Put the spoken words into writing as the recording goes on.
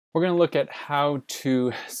We're going to look at how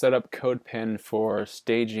to set up CodePen for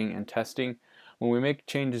staging and testing. When we make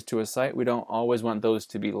changes to a site, we don't always want those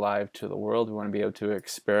to be live to the world. We want to be able to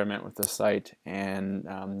experiment with the site and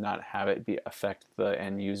not have it affect the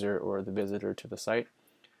end user or the visitor to the site.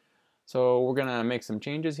 So we're going to make some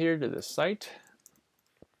changes here to the site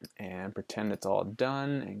and pretend it's all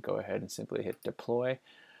done and go ahead and simply hit deploy.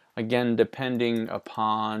 Again, depending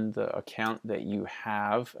upon the account that you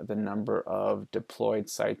have, the number of deployed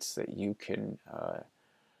sites that you can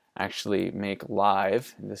actually make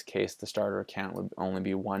live. In this case, the starter account would only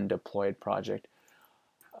be one deployed project.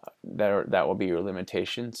 That will be your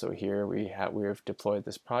limitation. So here we've deployed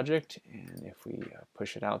this project, and if we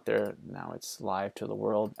push it out there, now it's live to the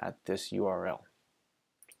world at this URL.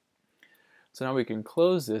 So now we can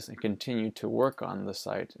close this and continue to work on the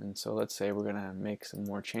site. And so let's say we're going to make some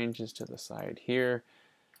more changes to the site here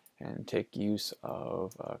and take use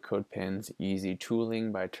of CodePen's easy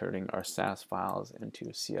tooling by turning our SAS files into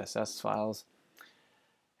CSS files.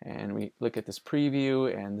 And we look at this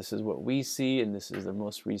preview, and this is what we see, and this is the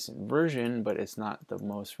most recent version, but it's not the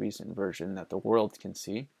most recent version that the world can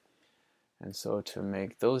see. And so to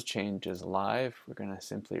make those changes live, we're going to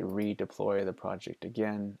simply redeploy the project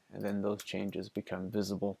again, and then those changes become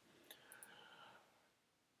visible.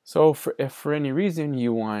 So if for any reason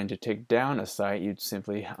you wanted to take down a site, you'd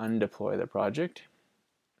simply undeploy the project.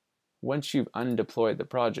 Once you've undeployed the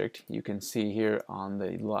project, you can see here on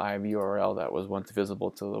the live URL that was once visible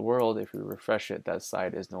to the world, if we refresh it, that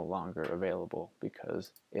site is no longer available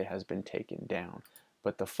because it has been taken down.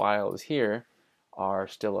 But the files here are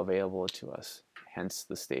still available to us, hence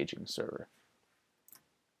the staging server.